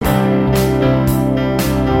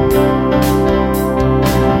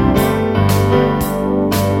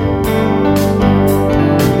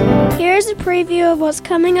what's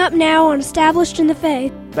coming up now on Established in the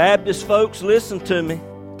Faith. Baptist folks, listen to me.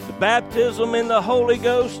 The baptism in the Holy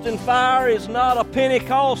Ghost and fire is not a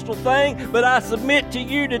Pentecostal thing, but I submit to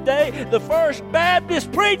you today, the first Baptist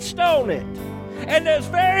preached on it. And there's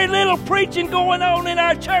very little preaching going on in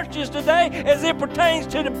our churches today as it pertains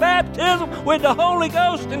to the baptism with the Holy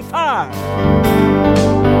Ghost and fire.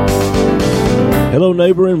 Hello,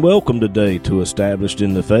 neighbor, and welcome today to Established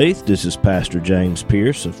in the Faith. This is Pastor James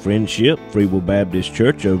Pierce of Friendship Free Will Baptist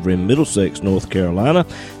Church over in Middlesex, North Carolina,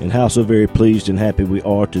 and how so very pleased and happy we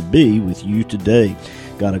are to be with you today.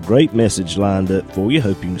 Got a great message lined up for you.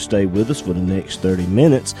 Hope you can stay with us for the next 30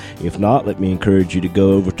 minutes. If not, let me encourage you to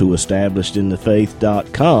go over to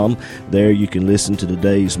establishedinthefaith.com. There you can listen to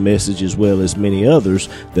today's message as well as many others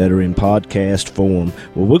that are in podcast form.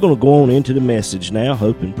 Well, we're going to go on into the message now.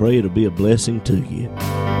 Hope and pray it'll be a blessing to you.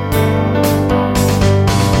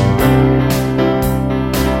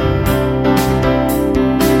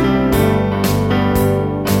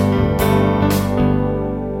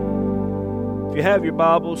 If you have your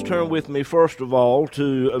Bibles, turn with me first of all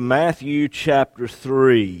to Matthew chapter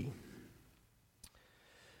 3.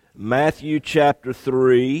 Matthew chapter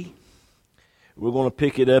 3, we're going to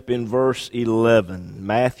pick it up in verse 11.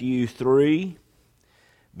 Matthew 3,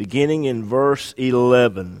 beginning in verse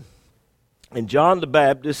 11. And John the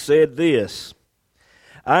Baptist said this,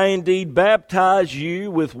 I indeed baptize you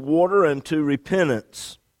with water unto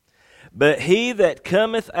repentance, but he that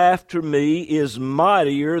cometh after me is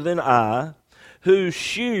mightier than I, whose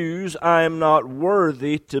shoes I am not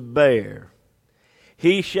worthy to bear.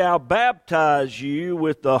 He shall baptize you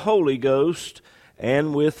with the Holy Ghost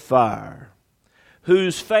and with fire,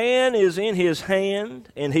 whose fan is in his hand,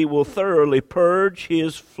 and he will thoroughly purge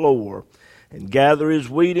his floor, and gather his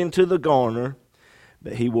wheat into the garner,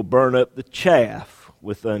 but he will burn up the chaff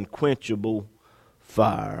with unquenchable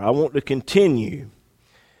fire. I want to continue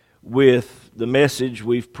with the message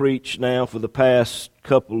we've preached now for the past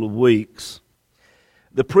couple of weeks.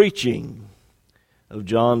 The preaching of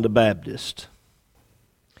John the Baptist.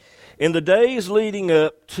 In the days leading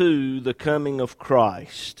up to the coming of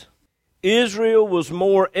Christ, Israel was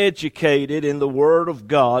more educated in the Word of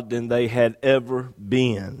God than they had ever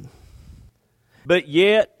been. But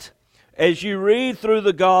yet, as you read through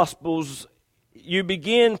the Gospels, you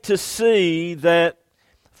begin to see that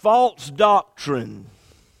false doctrine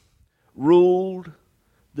ruled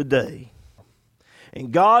the day.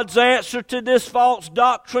 And God's answer to this false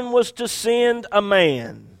doctrine was to send a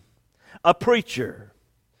man, a preacher.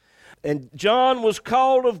 And John was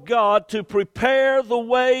called of God to prepare the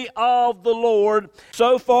way of the Lord.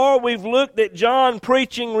 So far we've looked at John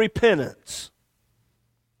preaching repentance.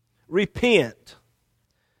 Repent,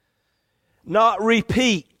 not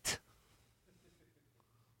repeat.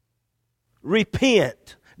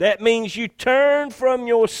 Repent. That means you turn from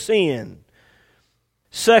your sin.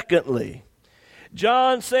 Secondly,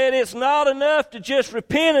 John said it's not enough to just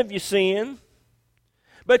repent of your sin,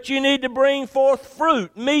 but you need to bring forth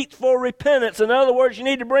fruit, meat for repentance. In other words, you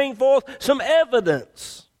need to bring forth some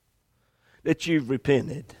evidence that you've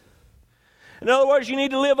repented. In other words, you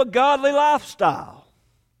need to live a godly lifestyle.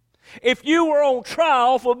 If you were on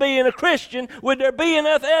trial for being a Christian, would there be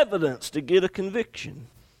enough evidence to get a conviction?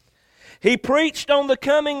 He preached on the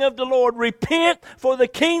coming of the Lord. Repent, for the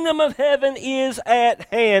kingdom of heaven is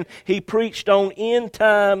at hand. He preached on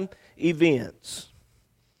end-time events.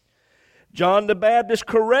 John the Baptist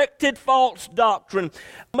corrected false doctrine.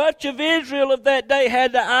 Much of Israel of that day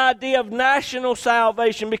had the idea of national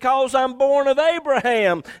salvation. Because I'm born of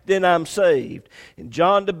Abraham, then I'm saved. And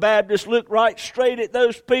John the Baptist looked right straight at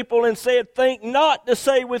those people and said, think not to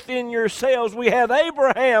say within yourselves, we have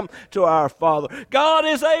Abraham to our father. God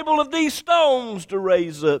is able of these stones to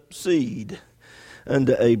raise up seed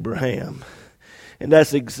unto Abraham. And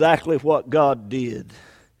that's exactly what God did.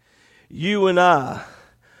 You and I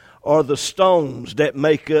are the stones that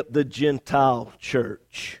make up the Gentile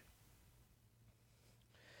church.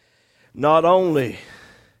 Not only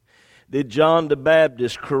did John the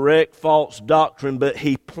Baptist correct false doctrine, but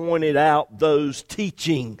he pointed out those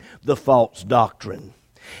teaching the false doctrine.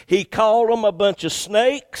 He called them a bunch of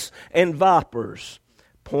snakes and vipers,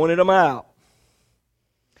 pointed them out.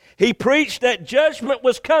 He preached that judgment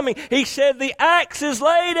was coming. He said the axe is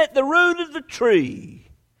laid at the root of the tree.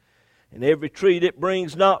 And every tree that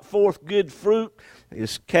brings not forth good fruit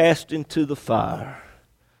is cast into the fire.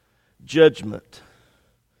 Judgment.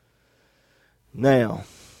 Now,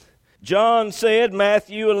 John said,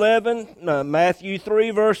 Matthew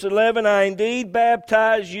 3 verse 11, I indeed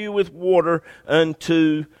baptize you with water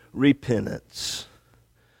unto repentance.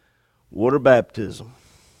 Water baptism.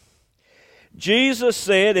 Jesus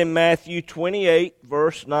said in Matthew 28,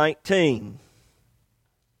 verse 19,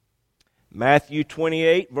 Matthew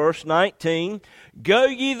 28, verse 19, "Go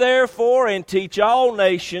ye therefore and teach all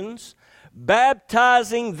nations,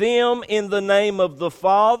 baptizing them in the name of the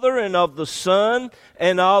Father and of the Son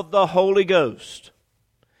and of the Holy Ghost."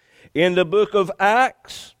 In the book of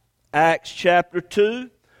Acts, Acts chapter 2,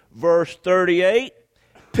 verse 38,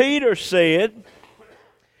 Peter said,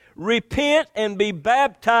 "Repent and be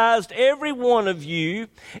baptized every one of you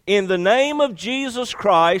in the name of Jesus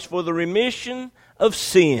Christ for the remission of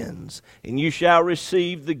sins, and you shall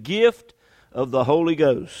receive the gift of the Holy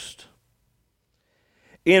Ghost."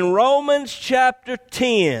 In Romans chapter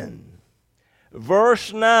 10,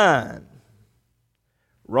 verse 9,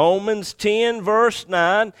 Romans 10, verse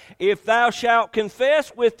 9, "If thou shalt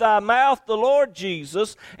confess with thy mouth the Lord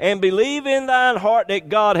Jesus, and believe in thine heart that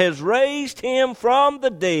God has raised him from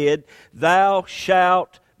the dead, thou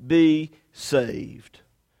shalt be saved."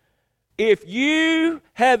 If you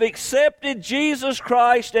have accepted Jesus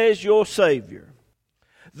Christ as your Savior,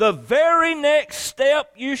 the very next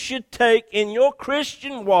step you should take in your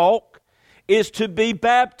Christian walk is to be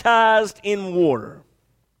baptized in water.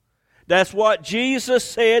 That's what Jesus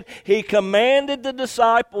said. He commanded the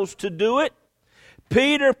disciples to do it.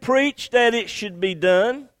 Peter preached that it should be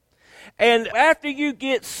done. And after you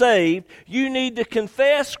get saved, you need to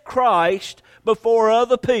confess Christ before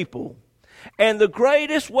other people. And the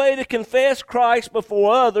greatest way to confess Christ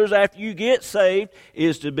before others after you get saved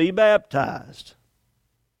is to be baptized.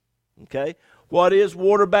 Okay? What is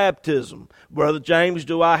water baptism? Brother James,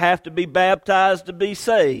 do I have to be baptized to be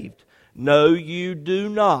saved? No, you do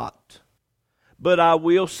not. But I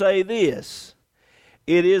will say this.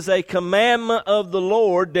 It is a commandment of the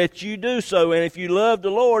Lord that you do so. And if you love the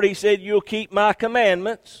Lord, He said, "You'll keep my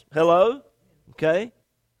commandments." Hello? Okay?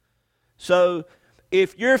 So,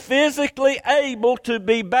 if you're physically able to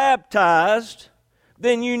be baptized,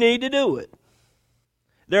 then you need to do it.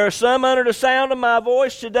 There are some under the sound of my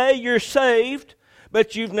voice today, you're saved,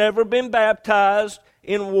 but you've never been baptized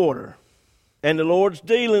in water. And the Lord's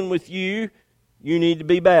dealing with you, you need to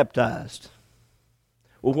be baptized.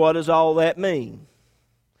 Well, what does all that mean?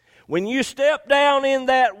 When you step down in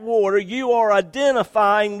that water, you are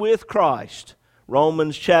identifying with Christ.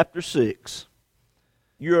 Romans chapter 6.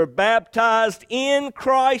 You're baptized in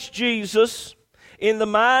Christ Jesus in the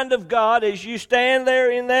mind of God as you stand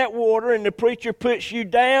there in that water and the preacher puts you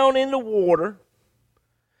down in the water.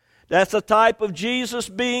 That's a type of Jesus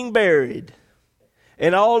being buried.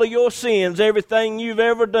 And all of your sins, everything you've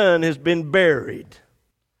ever done has been buried.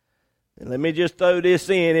 And let me just throw this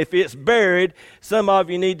in. If it's buried, some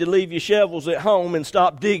of you need to leave your shovels at home and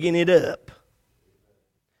stop digging it up.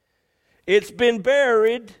 It's been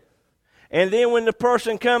buried. And then when the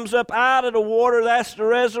person comes up out of the water, that's the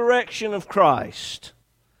resurrection of Christ.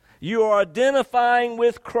 You are identifying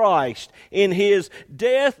with Christ in His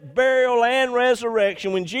death, burial, and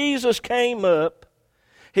resurrection. When Jesus came up,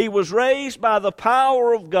 He was raised by the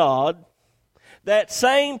power of God. That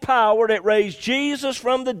same power that raised Jesus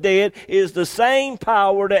from the dead is the same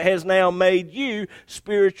power that has now made you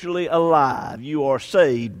spiritually alive. You are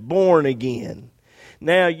saved, born again.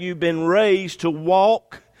 Now you've been raised to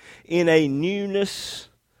walk in a newness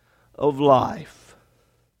of life.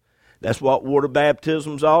 That's what water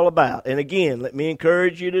baptism is all about. And again, let me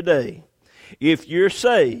encourage you today. If you're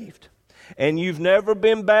saved and you've never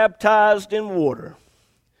been baptized in water,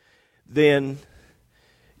 then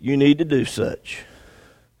you need to do such.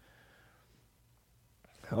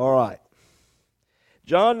 All right.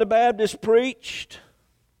 John the Baptist preached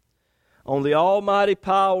on the almighty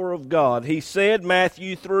power of God. He said,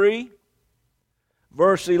 Matthew 3,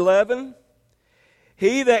 verse 11,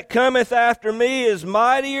 "He that cometh after me is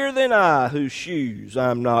mightier than I, whose shoes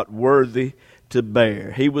I'm not worthy to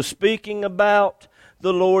bear." He was speaking about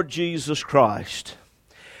the Lord Jesus Christ.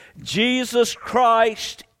 Jesus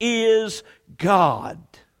Christ is God.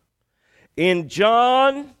 In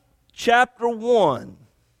John chapter 1,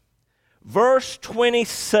 verse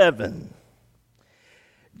 27,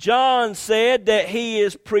 John said that He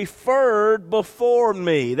is preferred before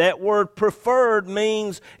me. That word preferred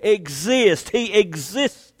means exist. He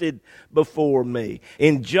existed before me.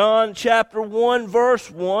 In John chapter 1, verse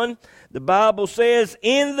 1, the Bible says,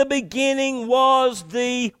 "In the beginning was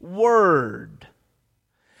the Word.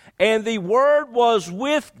 And the Word was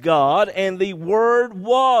with God, and the Word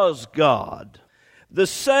was God. The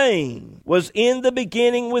same was in the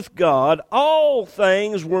beginning with God. All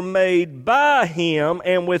things were made by Him,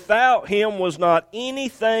 and without Him was not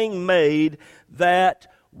anything made that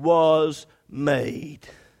was made."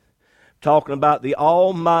 talking about the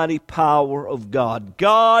almighty power of God.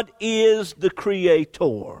 God is the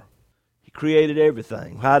creator. He created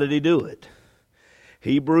everything. How did He do it?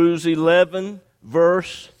 Hebrews 11,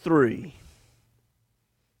 verse 3.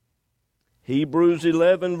 Hebrews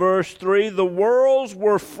 11, verse 3. The worlds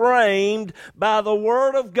were framed by the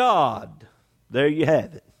Word of God. There you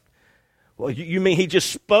have it. Well, you mean He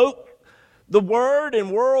just spoke the Word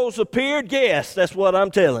and worlds appeared? Yes, that's what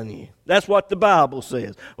I'm telling you. That's what the Bible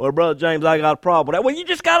says. Well, Brother James, I got a problem with that. Well, you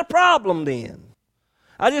just got a problem then.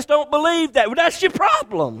 I just don't believe that. Well, that's your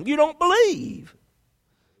problem. You don't believe.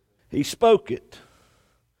 He spoke it.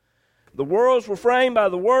 The worlds were framed by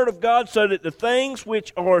the Word of God, so that the things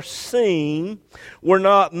which are seen were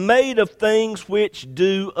not made of things which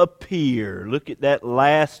do appear. Look at that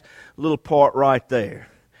last little part right there.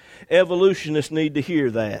 Evolutionists need to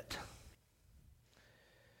hear that.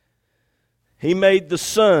 He made the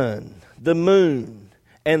sun, the moon,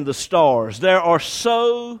 and the stars. There are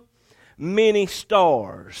so many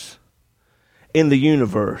stars in the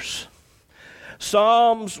universe.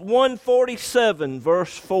 Psalms 147,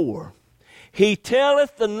 verse 4. He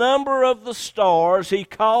telleth the number of the stars, He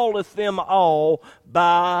calleth them all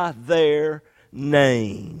by their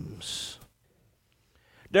names.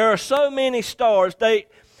 There are so many stars.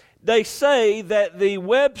 They say that the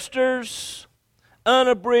Webster's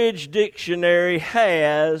Unabridged Dictionary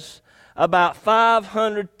has about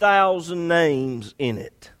 500,000 names in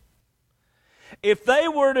it. If they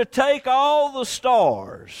were to take all the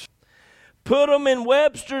stars, put them in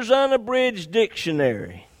Webster's Unabridged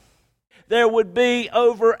Dictionary, there would be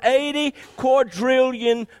over 80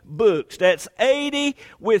 quadrillion books. That's 80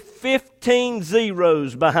 with 15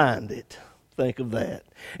 zeros behind it. Think of that.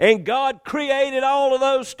 And God created all of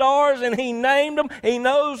those stars and He named them. He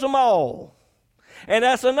knows them all. And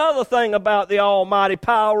that's another thing about the almighty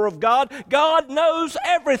power of God. God knows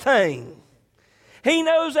everything. He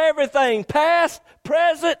knows everything, past,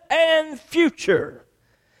 present, and future.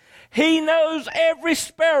 He knows every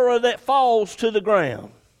sparrow that falls to the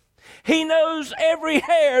ground. He knows every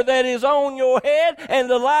hair that is on your head and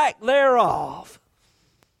the lack thereof.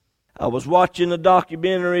 I was watching a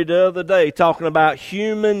documentary the other day talking about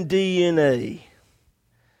human DNA.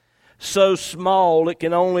 So small it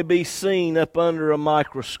can only be seen up under a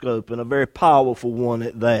microscope, and a very powerful one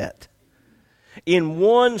at that. In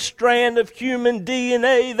one strand of human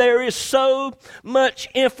DNA, there is so much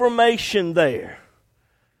information there.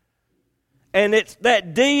 And it's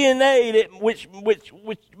that DNA that which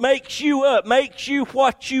makes you up, makes you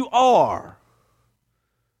what you are,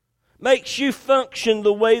 makes you function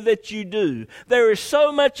the way that you do. There is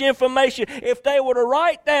so much information. If they were to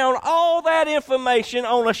write down all that information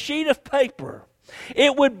on a sheet of paper,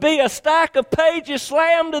 it would be a stack of pages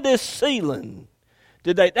slammed to this ceiling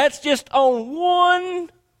today. That's just on one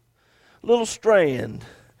little strand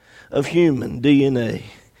of human DNA.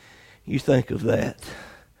 You think of that.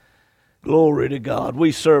 Glory to God.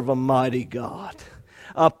 We serve a mighty God,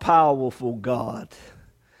 a powerful God.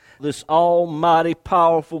 This almighty,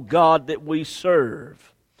 powerful God that we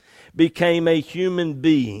serve became a human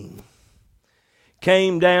being,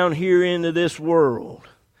 came down here into this world.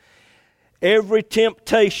 Every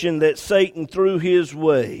temptation that Satan threw his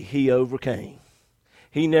way, He overcame.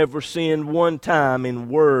 He never sinned one time in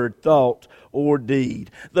word, thought, or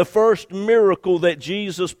deed. The first miracle that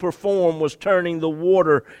Jesus performed was turning the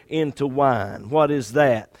water into wine. What is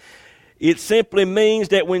that? It simply means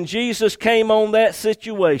that when Jesus came on that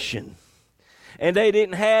situation, and they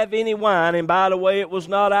didn't have any wine, and by the way, it was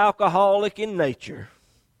not alcoholic in nature,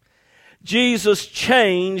 Jesus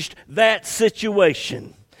changed that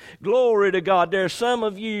situation. Glory to God. There are some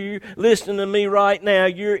of you listening to me right now,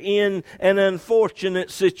 you're in an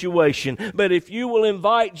unfortunate situation. But if you will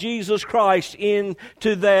invite Jesus Christ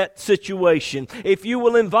into that situation, if you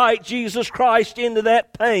will invite Jesus Christ into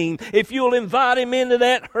that pain, if you'll invite Him into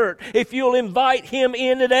that hurt, if you'll invite Him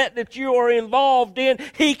into that you are involved in,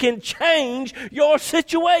 He can change your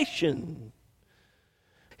situation.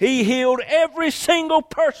 He healed every single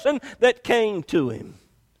person that came to Him.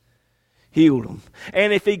 Healed them.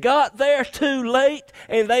 And if He got there too late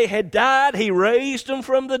and they had died, He raised them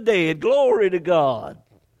from the dead. Glory to God.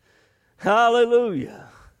 Hallelujah.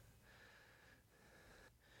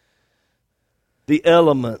 The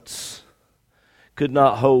elements could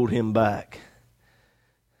not hold Him back.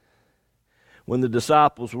 When the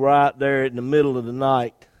disciples were out there in the middle of the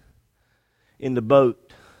night in the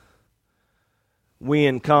boat,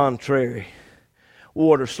 wind contrary,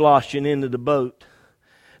 water sloshing into the boat,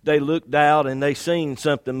 they looked out and they seen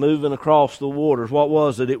something moving across the waters. What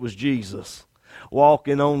was it? It was Jesus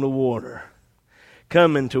walking on the water,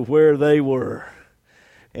 coming to where they were.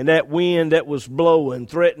 And that wind that was blowing,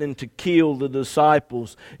 threatening to kill the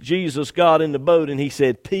disciples, Jesus got in the boat and he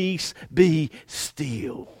said, "Peace, be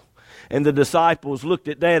still." And the disciples looked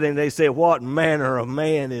at that and they said, "What manner of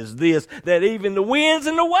man is this, that even the winds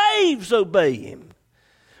and the waves obey him?"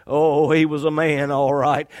 Oh, he was a man, all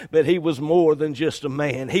right, but he was more than just a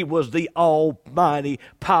man. He was the almighty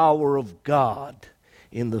power of God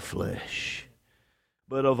in the flesh.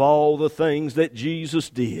 But of all the things that Jesus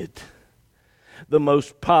did, the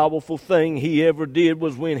most powerful thing he ever did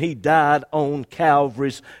was when he died on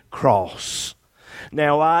Calvary's cross.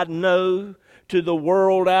 Now, I know to the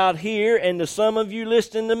world out here and to some of you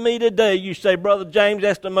listening to me today, you say, "Brother James,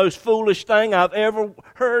 that's the most foolish thing I've ever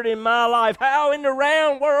heard in my life. How in the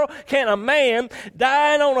round world can a man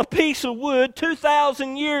dying on a piece of wood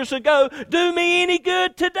 2,000 years ago do me any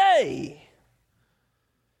good today?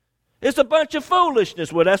 It's a bunch of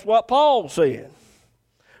foolishness." Well, that's what Paul said.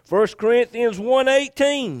 1 Corinthians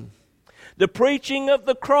 1:18. The preaching of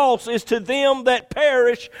the cross is to them that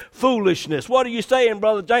perish foolishness. What are you saying,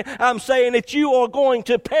 Brother James? I'm saying that you are going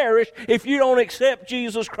to perish if you don't accept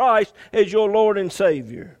Jesus Christ as your Lord and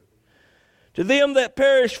Savior. To them that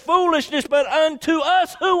perish foolishness, but unto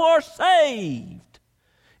us who are saved,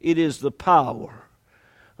 it is the power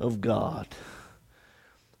of God.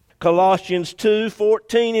 Colossians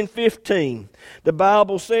 2:14 and 15. The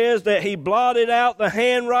Bible says that he blotted out the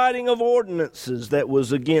handwriting of ordinances that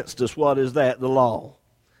was against us. What is that? The law.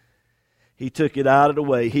 He took it out of the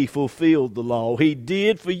way. He fulfilled the law. He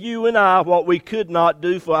did for you and I what we could not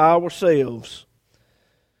do for ourselves.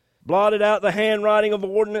 Blotted out the handwriting of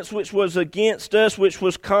ordinance which was against us, which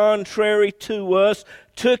was contrary to us,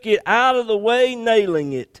 took it out of the way,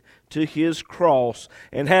 nailing it to his cross,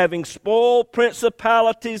 and having spoiled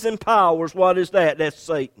principalities and powers. What is that? That's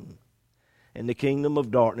Satan and the kingdom of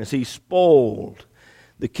darkness. He spoiled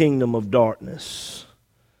the kingdom of darkness,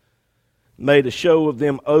 made a show of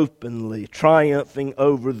them openly, triumphing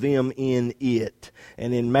over them in it.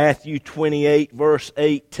 And in Matthew 28 verse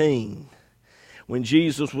 18, when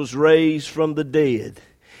Jesus was raised from the dead,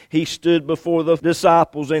 he stood before the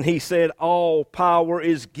disciples and he said, "All power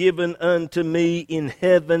is given unto me in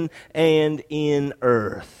heaven and in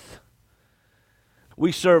earth."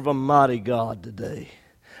 We serve a mighty God today,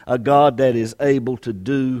 a God that is able to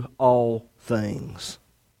do all things.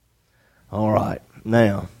 All right,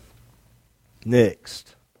 now,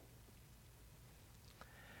 next,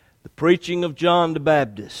 the preaching of John the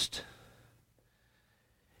Baptist.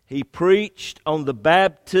 He preached on the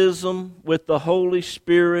baptism with the Holy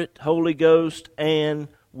Spirit, Holy Ghost, and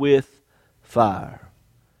with fire.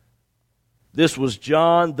 This was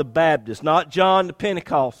John the Baptist, not John the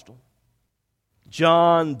Pentecostal.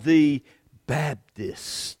 John the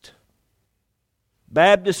Baptist.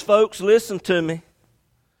 Baptist folks, listen to me.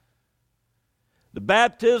 The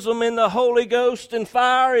baptism in the Holy Ghost and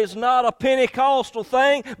fire is not a Pentecostal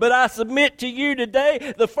thing, but I submit to you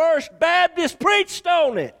today, the first Baptist preached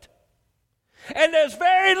on it. And there's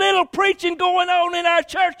very little preaching going on in our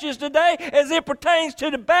churches today as it pertains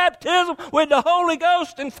to the baptism with the Holy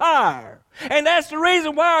Ghost and fire. And that's the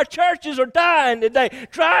reason why our churches are dying today.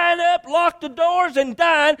 Drying up, lock the doors, and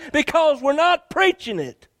dying because we're not preaching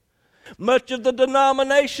it. Much of the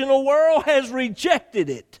denominational world has rejected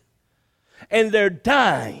it, and they're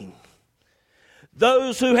dying.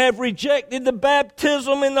 Those who have rejected the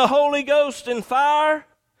baptism in the Holy Ghost and fire,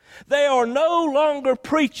 they are no longer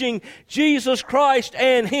preaching Jesus Christ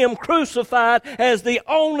and Him crucified as the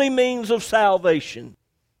only means of salvation.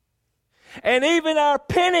 And even our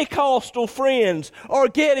Pentecostal friends are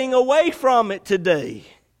getting away from it today,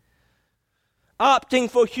 opting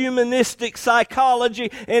for humanistic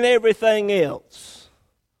psychology and everything else.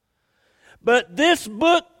 But this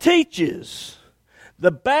book teaches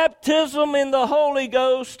the baptism in the Holy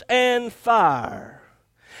Ghost and fire.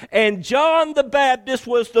 And John the Baptist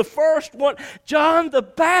was the first one. John the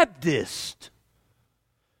Baptist.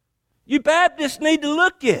 You Baptists need to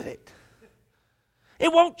look at it.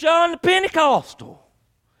 It wasn't John the Pentecostal.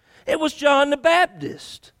 It was John the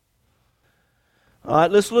Baptist. All right,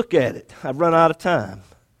 let's look at it. I've run out of time.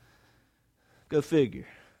 Go figure.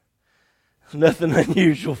 Nothing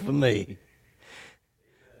unusual for me.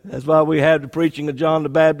 That's why we have the preaching of John the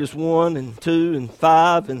Baptist 1 and 2 and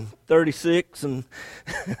 5 and 36 and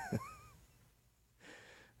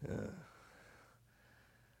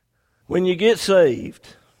when you get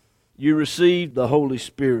saved, you receive the Holy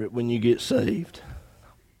Spirit when you get saved.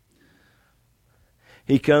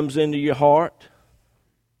 He comes into your heart.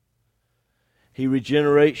 He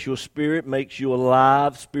regenerates your spirit, makes you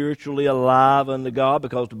alive, spiritually alive unto God,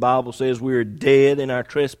 because the Bible says we are dead in our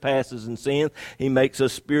trespasses and sins. He makes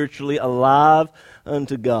us spiritually alive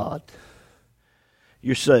unto God.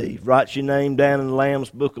 You're saved. Writes your name down in the Lamb's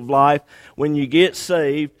Book of Life. When you get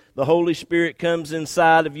saved, the Holy Spirit comes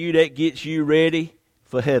inside of you. That gets you ready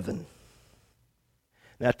for heaven.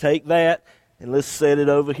 Now take that and let's set it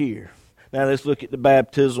over here. Now let's look at the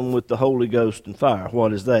baptism with the Holy Ghost and fire.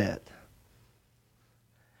 What is that?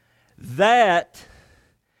 That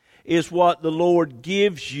is what the Lord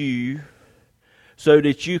gives you so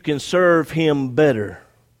that you can serve Him better.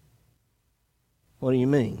 What do you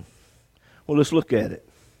mean? Well, let's look at it.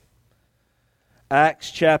 Acts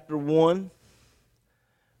chapter 1,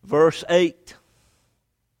 verse 8.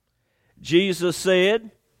 Jesus said,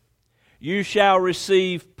 "You shall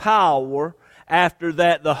receive power after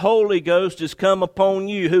that the Holy Ghost is come upon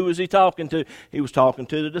you." Who was He talking to? He was talking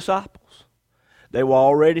to the disciples. They were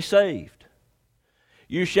already saved.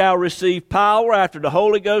 "You shall receive power after the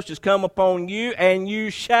Holy Ghost is come upon you, and you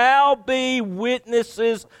shall be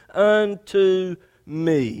witnesses unto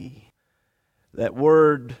me." That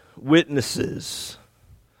word witnesses,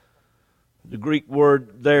 the Greek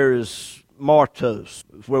word there is martos,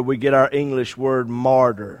 where we get our English word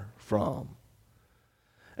martyr from.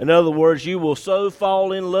 In other words, you will so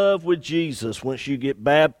fall in love with Jesus once you get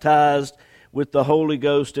baptized with the Holy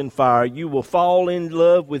Ghost and fire. You will fall in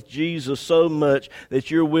love with Jesus so much that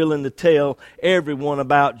you're willing to tell everyone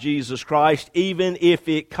about Jesus Christ, even if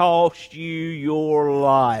it costs you your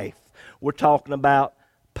life. We're talking about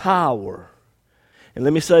power. And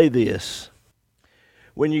let me say this.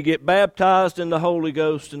 When you get baptized in the Holy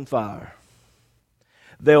Ghost and fire,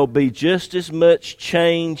 there'll be just as much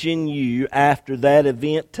change in you after that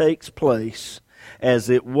event takes place as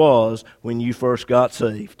it was when you first got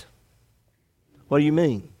saved. What do you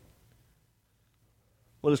mean?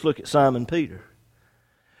 Well, let's look at Simon Peter.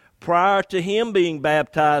 Prior to him being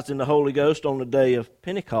baptized in the Holy Ghost on the day of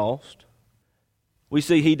Pentecost, we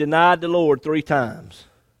see he denied the Lord 3 times.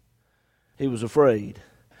 He was afraid.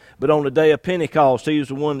 But on the day of Pentecost, he was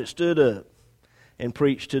the one that stood up and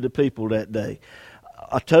preached to the people that day.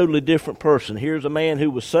 A totally different person. Here's a man who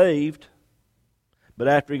was saved, but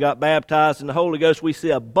after he got baptized in the Holy Ghost, we see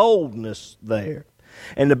a boldness there.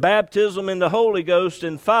 And the baptism in the Holy Ghost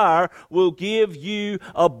and fire will give you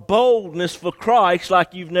a boldness for Christ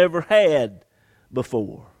like you've never had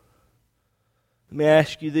before. Let me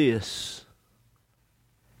ask you this.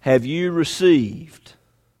 Have you received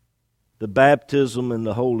the baptism in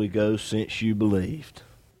the Holy Ghost since you believed?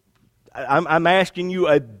 I'm asking you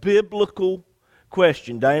a biblical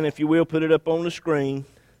question. Diane, if you will, put it up on the screen.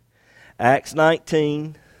 Acts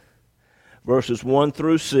 19, verses 1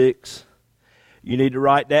 through 6. You need to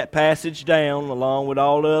write that passage down along with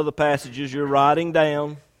all the other passages you're writing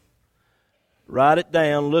down. Write it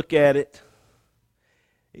down, look at it.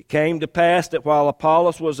 It came to pass that while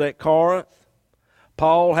Apollos was at Corinth,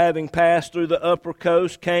 Paul, having passed through the upper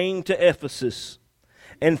coast, came to Ephesus.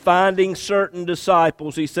 And finding certain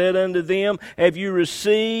disciples, he said unto them, "Have you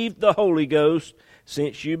received the Holy Ghost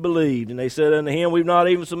since you believed?" And they said unto him, "We've not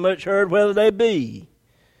even so much heard whether there be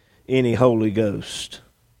any Holy Ghost."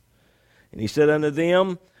 And he said unto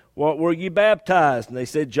them, "What were you baptized?" And they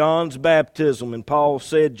said, "John's baptism." And Paul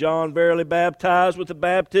said, "John verily baptized with the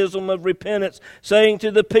baptism of repentance, saying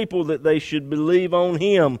to the people that they should believe on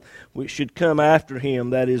him which should come after him,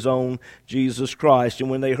 that is, on Jesus Christ." And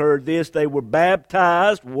when they heard this, they were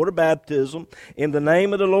baptized, water baptism, in the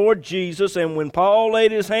name of the Lord Jesus. And when Paul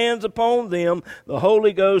laid his hands upon them, the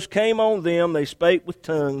Holy Ghost came on them. They spake with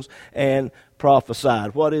tongues and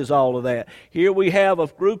prophesied. What is all of that? Here we have a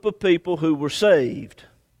group of people who were saved,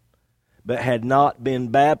 but had not been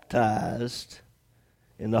baptized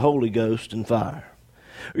in the Holy Ghost and fire.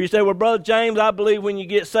 Or you say, "Well, Brother James, I believe when you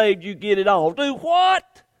get saved, you get it all." Do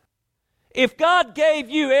what? If God gave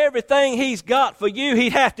you everything He's got for you,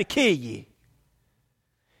 He'd have to kill you.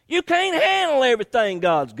 You can't handle everything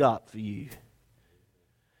God's got for you.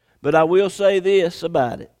 But I will say this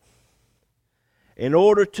about it. In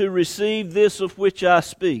order to receive this of which I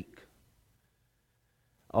speak,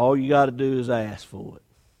 all you got to do is ask for it.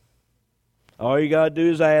 All you got to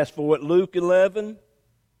do is ask for it. Luke 11,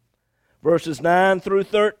 verses 9 through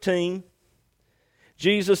 13.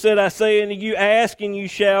 Jesus said, "I say unto you, ask, and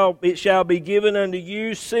it shall be given unto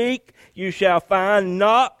you. Seek, you shall find.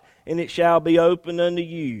 Knock, and it shall be opened unto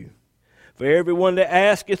you. For everyone that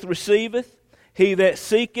asketh receiveth. He that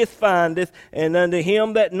seeketh findeth, and unto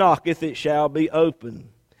him that knocketh it shall be opened.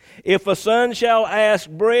 If a son shall ask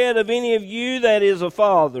bread of any of you that is a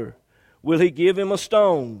father, will he give him a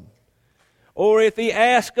stone? Or if he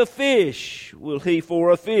ask a fish, will he for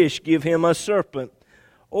a fish give him a serpent?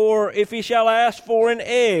 Or if he shall ask for an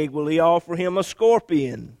egg, will he offer him a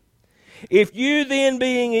scorpion? If you then,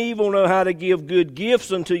 being evil, know how to give good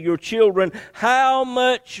gifts unto your children, how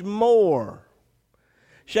much more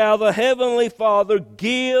shall the Heavenly Father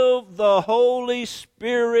give the Holy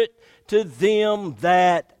Spirit to them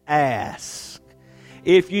that ask?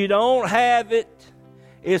 If you don't have it,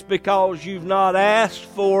 it's because you've not asked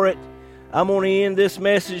for it. I'm going to end this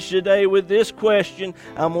message today with this question.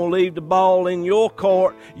 I'm going to leave the ball in your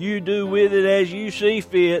court. You do with it as you see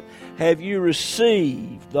fit. Have you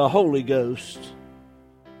received the Holy Ghost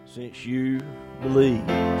since you believed?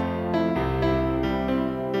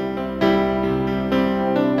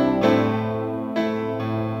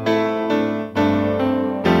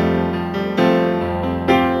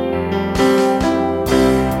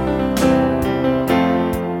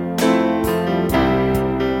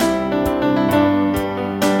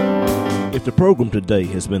 If the program today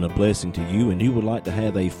has been a blessing to you and you would like to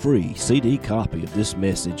have a free CD copy of this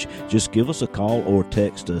message, just give us a call or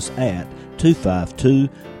text us at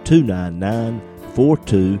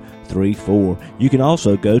 252-299-4234. You can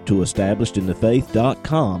also go to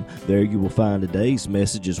establishedinthefaith.com. There you will find today's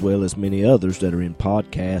message as well as many others that are in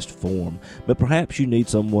podcast form. But perhaps you need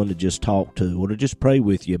someone to just talk to or to just pray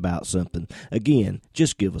with you about something. Again,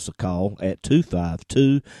 just give us a call at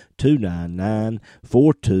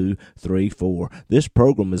 252-299-4234. This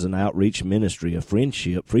program is an outreach ministry of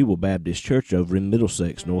Friendship Free Will Baptist Church over in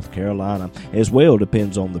Middlesex, North Carolina. As well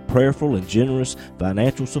depends on the prayerful and generous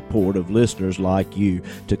financial support of listeners like you.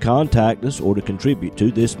 To contact us or to contribute to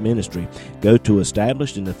this ministry, go to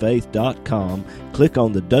establishedinthefaith.com, click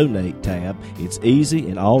on the Donate tab. It's easy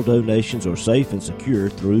and all donations are safe and secure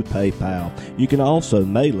through PayPal. You can also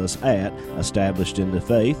mail us at Established in the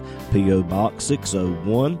Faith, P.O. Box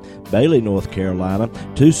 601, Bailey, North Carolina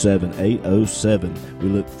 27807. We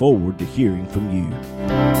look forward to hearing from you.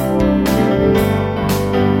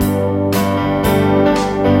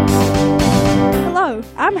 Hello,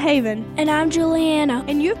 I'm Haven. And I'm Juliana.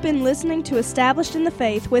 And you've been listening to Established in the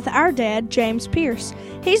Faith with our dad, James Pierce.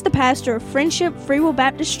 He's the pastor of Friendship Free Will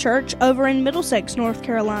Baptist Church over in Middlesex, North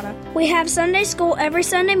Carolina. We have Sunday school every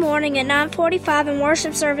Sunday morning at 9:45 and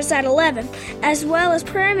worship service at 11, as well as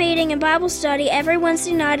prayer meeting and Bible study every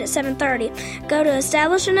Wednesday night at 7:30. Go to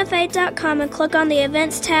establishedinthefaith.com and click on the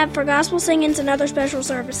events tab for gospel singings and other special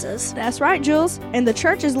services. That's right, Jules. And the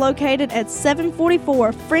church is located at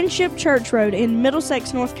 744 Friendship Church Road in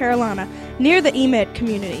Middlesex, North Carolina, near the EMED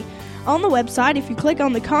community. On the website, if you click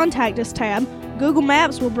on the Contact Us tab, Google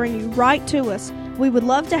Maps will bring you right to us. We would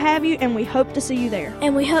love to have you, and we hope to see you there.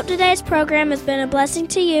 And we hope today's program has been a blessing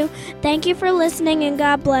to you. Thank you for listening, and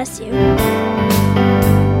God bless you.